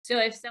So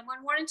if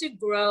someone wanted to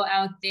grow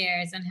out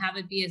theirs and have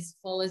it be as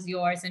full as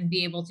yours and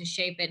be able to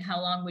shape it,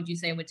 how long would you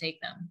say it would take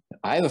them?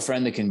 I have a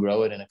friend that can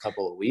grow it in a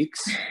couple of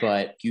weeks,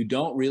 but you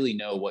don't really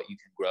know what you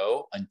can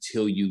grow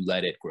until you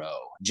let it grow.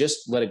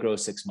 Just let it grow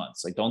 6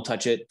 months. Like, don't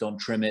touch it, don't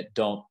trim it,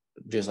 don't,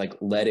 just like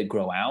let it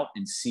grow out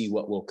and see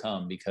what will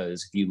come.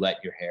 Because if you let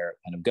your hair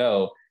kind of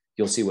go,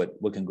 you'll see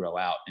what can grow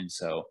out. And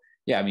so,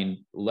 yeah, I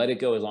mean, let it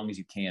go as long as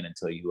you can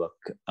until you look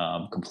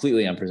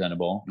completely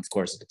unpresentable. Of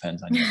course, it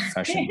depends on your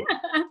profession,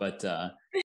 but